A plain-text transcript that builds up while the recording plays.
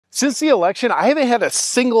Since the election, I haven't had a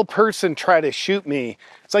single person try to shoot me.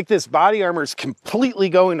 It's like this body armor is completely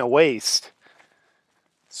going to waste.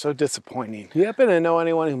 So disappointing. Do you happen to know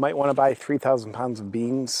anyone who might want to buy 3,000 pounds of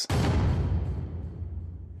beans?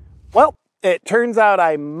 Well, it turns out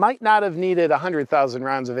I might not have needed 100,000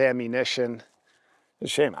 rounds of ammunition.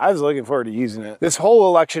 It's a shame. I was looking forward to using it. This whole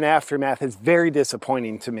election aftermath is very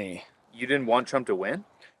disappointing to me. You didn't want Trump to win?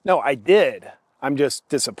 No, I did. I'm just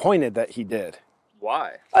disappointed that he did.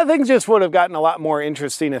 Why? I think just would have gotten a lot more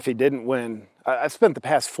interesting if he didn't win. I've spent the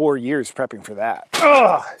past 4 years prepping for that.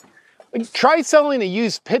 Ugh! Like, try selling a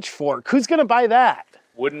used pitchfork. Who's gonna buy that?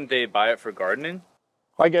 Wouldn't they buy it for gardening?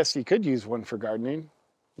 Well, I guess you could use one for gardening.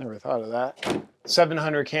 Never thought of that.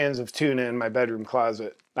 700 cans of tuna in my bedroom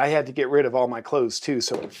closet. I had to get rid of all my clothes too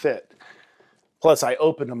so it would fit. Plus I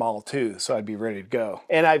opened them all too, so I'd be ready to go.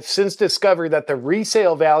 And I've since discovered that the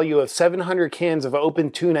resale value of 700 cans of open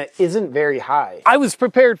tuna isn't very high. I was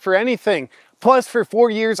prepared for anything. Plus for 4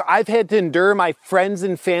 years, I've had to endure my friends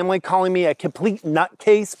and family calling me a complete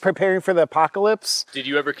nutcase preparing for the apocalypse. Did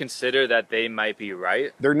you ever consider that they might be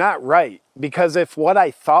right? They're not right, because if what I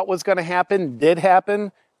thought was gonna happen did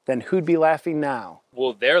happen, then who'd be laughing now?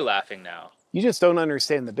 Well, they're laughing now. You just don't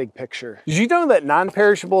understand the big picture. Did you know that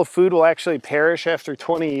non-perishable food will actually perish after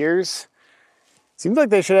 20 years? Seems like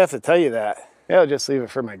they should have to tell you that. Yeah, I'll just leave it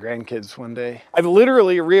for my grandkids one day. I've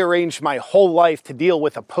literally rearranged my whole life to deal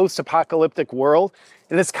with a post-apocalyptic world,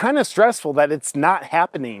 and it's kind of stressful that it's not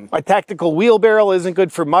happening. My tactical wheelbarrow isn't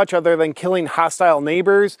good for much other than killing hostile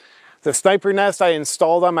neighbors. The sniper nest I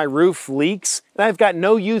installed on my roof leaks, and I've got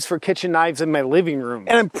no use for kitchen knives in my living room.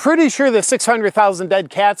 And I'm pretty sure the 600,000 dead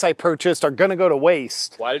cats I purchased are gonna go to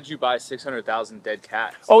waste. Why did you buy 600,000 dead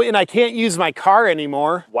cats? Oh, and I can't use my car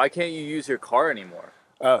anymore. Why can't you use your car anymore?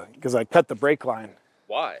 Oh, because I cut the brake line.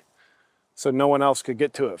 Why? So no one else could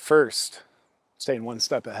get to it first. Staying one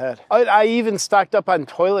step ahead. I even stocked up on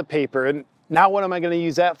toilet paper, and now what am I gonna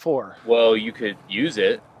use that for? Well, you could use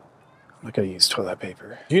it. I'm not gonna use toilet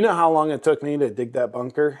paper. Do you know how long it took me to dig that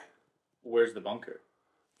bunker? Where's the bunker?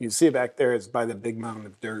 You can see it back there. It's by the big mound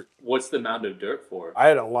of dirt. What's the mound of dirt for? I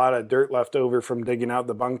had a lot of dirt left over from digging out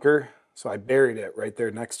the bunker, so I buried it right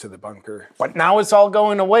there next to the bunker. But now it's all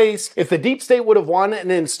going to waste. If the deep state would have won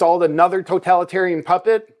and installed another totalitarian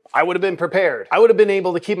puppet, I would have been prepared. I would have been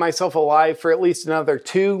able to keep myself alive for at least another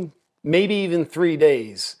 2, maybe even 3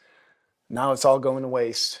 days. Now it's all going to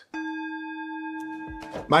waste.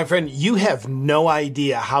 My friend, you have no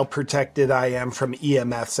idea how protected I am from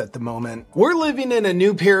EMFs at the moment. We're living in a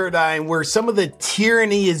new paradigm where some of the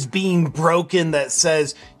tyranny is being broken that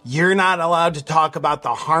says you're not allowed to talk about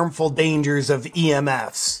the harmful dangers of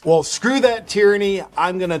EMFs. Well, screw that tyranny.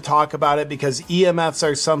 I'm gonna talk about it because EMFs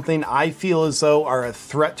are something I feel as though are a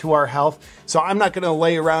threat to our health. So I'm not gonna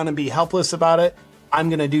lay around and be helpless about it. I'm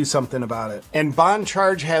gonna do something about it. And Bond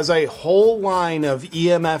Charge has a whole line of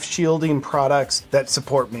EMF shielding products that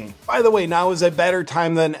support me. By the way, now is a better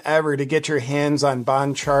time than ever to get your hands on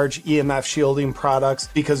Bond Charge EMF shielding products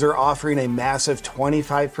because they're offering a massive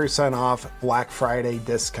 25% off Black Friday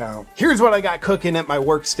discount. Here's what I got cooking at my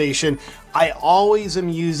workstation. I always am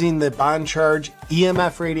using the Bond Charge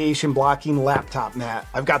EMF radiation blocking laptop mat.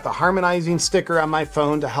 I've got the harmonizing sticker on my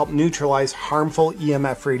phone to help neutralize harmful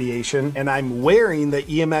EMF radiation, and I'm wearing the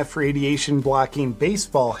EMF radiation blocking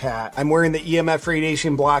baseball hat. I'm wearing the EMF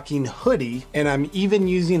radiation blocking hoodie, and I'm even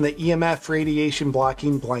using the EMF radiation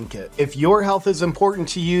blocking blanket. If your health is important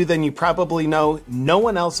to you, then you probably know no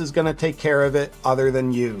one else is gonna take care of it other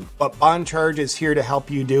than you. But Bond Charge is here to help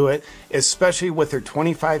you do it, especially with their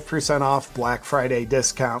 25% off Black Friday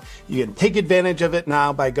discount. You can take advantage of it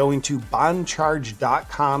now by going to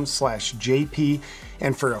bondcharge.com/JP,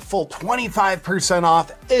 and for a full 25%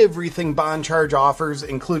 off everything Bond Charge offers,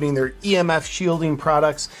 including their EMF shielding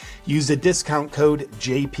products, use the discount code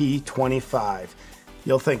JP25.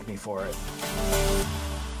 You'll thank me for it.